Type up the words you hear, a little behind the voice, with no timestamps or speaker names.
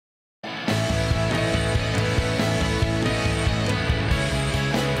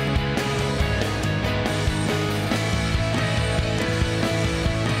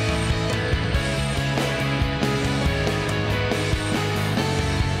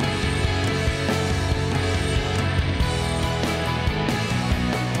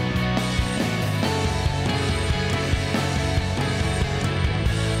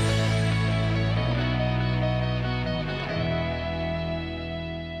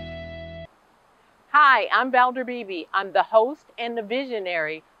Hi, I'm Valder Beebe. I'm the host and the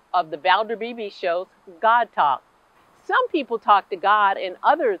visionary of the Valder Beebe Show's God Talk. Some people talk to God and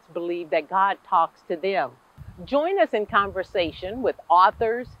others believe that God talks to them. Join us in conversation with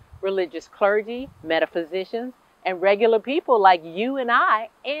authors, religious clergy, metaphysicians, and regular people like you and I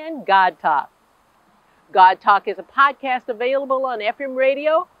and God Talk. God Talk is a podcast available on FM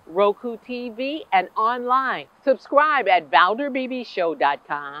radio, Roku TV, and online. Subscribe at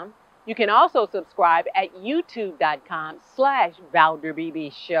ValderBeebeShow.com. You can also subscribe at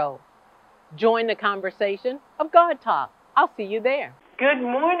YouTube.com/ValderBeebeShow. Join the conversation of God Talk. I'll see you there. Good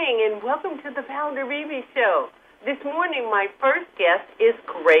morning and welcome to the Valder Beebe Show. This morning my first guest is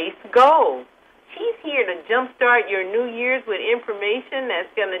Grace Gold. She's here to jumpstart your New Year's with information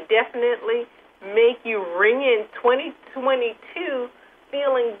that's going to definitely make you ring in 2022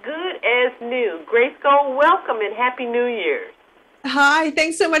 feeling good as new. Grace Gold, welcome and Happy New Year's. Hi,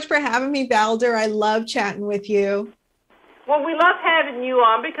 thanks so much for having me, Valder. I love chatting with you. Well, we love having you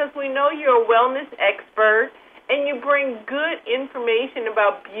on because we know you're a wellness expert and you bring good information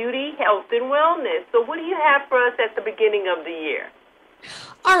about beauty, health, and wellness. So what do you have for us at the beginning of the year?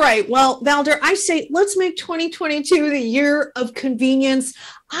 All right. Well, Valder, I say let's make 2022 the year of convenience.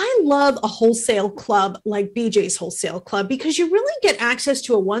 I love a wholesale club like BJ's Wholesale Club because you really get access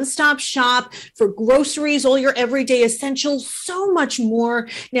to a one-stop shop for groceries, all your everyday essentials, so much more.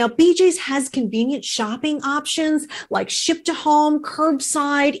 Now, BJ's has convenient shopping options like ship to home,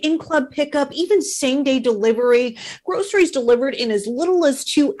 curbside, in-club pickup, even same-day delivery, groceries delivered in as little as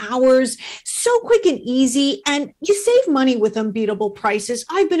 2 hours. So quick and easy, and you save money with unbeatable prices.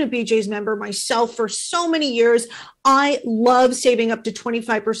 I've been a BJ's member myself for so many years. I love saving up to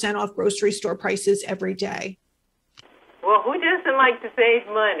 25% off grocery store prices every day. Well, who doesn't like to save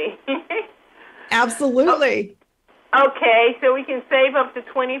money? Absolutely. Okay, so we can save up to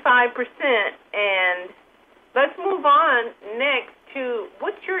 25%. And let's move on next to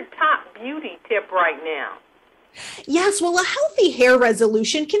what's your top beauty tip right now? Yes, well, a healthy hair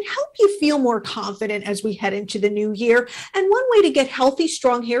resolution can help you feel more confident as we head into the new year. And one way to get healthy,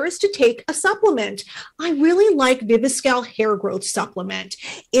 strong hair is to take a supplement. I really like Viviscal Hair Growth Supplement.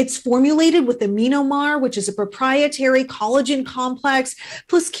 It's formulated with Aminomar, which is a proprietary collagen complex,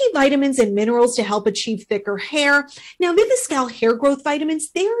 plus key vitamins and minerals to help achieve thicker hair. Now, Viviscal Hair Growth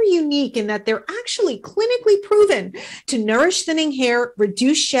Vitamins, they're unique in that they're actually clinically proven to nourish thinning hair,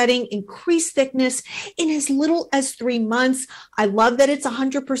 reduce shedding, increase thickness in as little as 3 months. I love that it's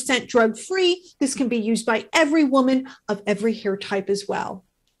 100% drug-free. This can be used by every woman of every hair type as well.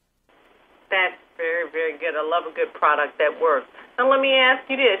 That's very, very good. I love a good product that works. Now, let me ask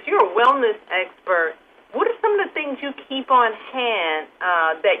you this. You're a wellness expert. What are some of the things you keep on hand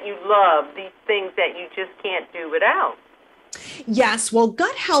that you love, these things that you just can't do without? Yes, well,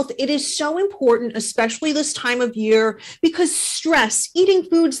 gut health, it is so important, especially this time of year, because stress, eating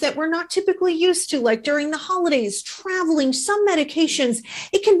foods that we're not typically used to, like during the holidays, traveling, some medications,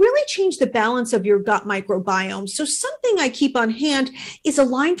 it can really change the balance of your gut microbiome. So something I keep on hand is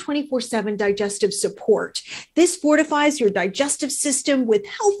Align 24/7 digestive support. This fortifies your digestive system with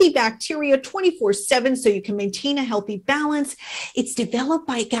healthy bacteria 24/7 so you can maintain a healthy balance. It's developed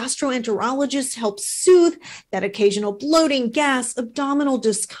by gastroenterologists to help soothe that occasional bloating, gas, abdominal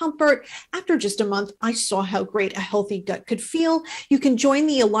discomfort. After just a month, I saw how great a healthy gut could feel. You can join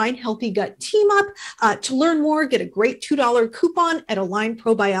the Align Healthy Gut Team Up. To learn more, get a great $2 coupon at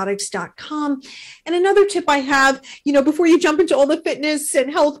alignprobiotics.com. And another tip I have, before you jump into all the fitness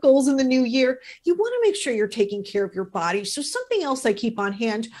and health goals in the new year, you want to make sure you're taking care of your body. So something else I keep on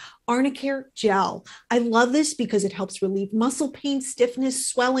hand, Arnicare Gel. I love this because it helps relieve muscle pain, stiffness,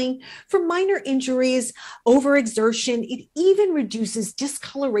 swelling from minor injuries, overexertion. It even reduces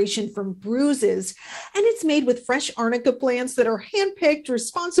discoloration from bruises. And it's made with fresh arnica plants that are handpicked,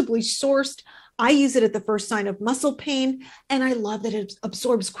 responsibly sourced. I use it at the first sign of muscle pain, and I love that it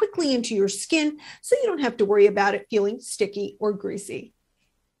absorbs quickly into your skin, so you don't have to worry about it feeling sticky or greasy.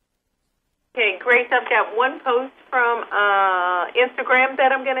 Okay, Grace, I've got one post from Instagram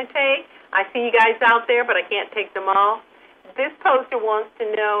that I'm going to take. I see you guys out there, but I can't take them all. This poster wants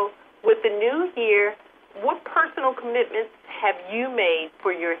to know, with the new year, what personal commitments have you made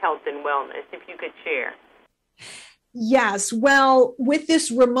for your health and wellness, if you could share? Yes. Well, with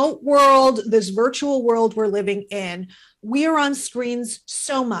this remote world, this virtual world we're living in, We are on screens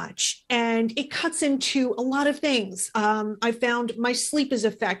so much and it cuts into a lot of things. I found my sleep is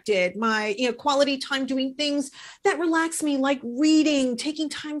affected, my quality time doing things that relax me, like reading, taking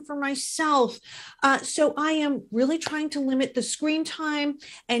time for myself. So I am really trying to limit the screen time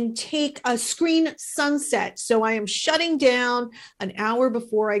and take a screen sunset. So I am shutting down an hour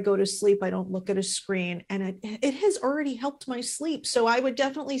before I go to sleep. I don't look at a screen, and it has already helped my sleep. So I would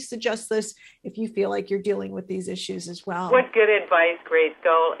definitely suggest this if you feel like you're dealing with these issues as well. What good advice, Grace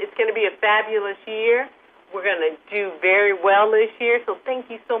Gold. It's going to be a fabulous year. We're going to do very well this year. So thank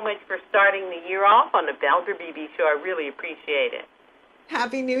you so much for starting the year off on the Valder Beebe Show. I really appreciate it.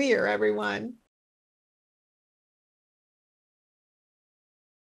 Happy New Year, everyone.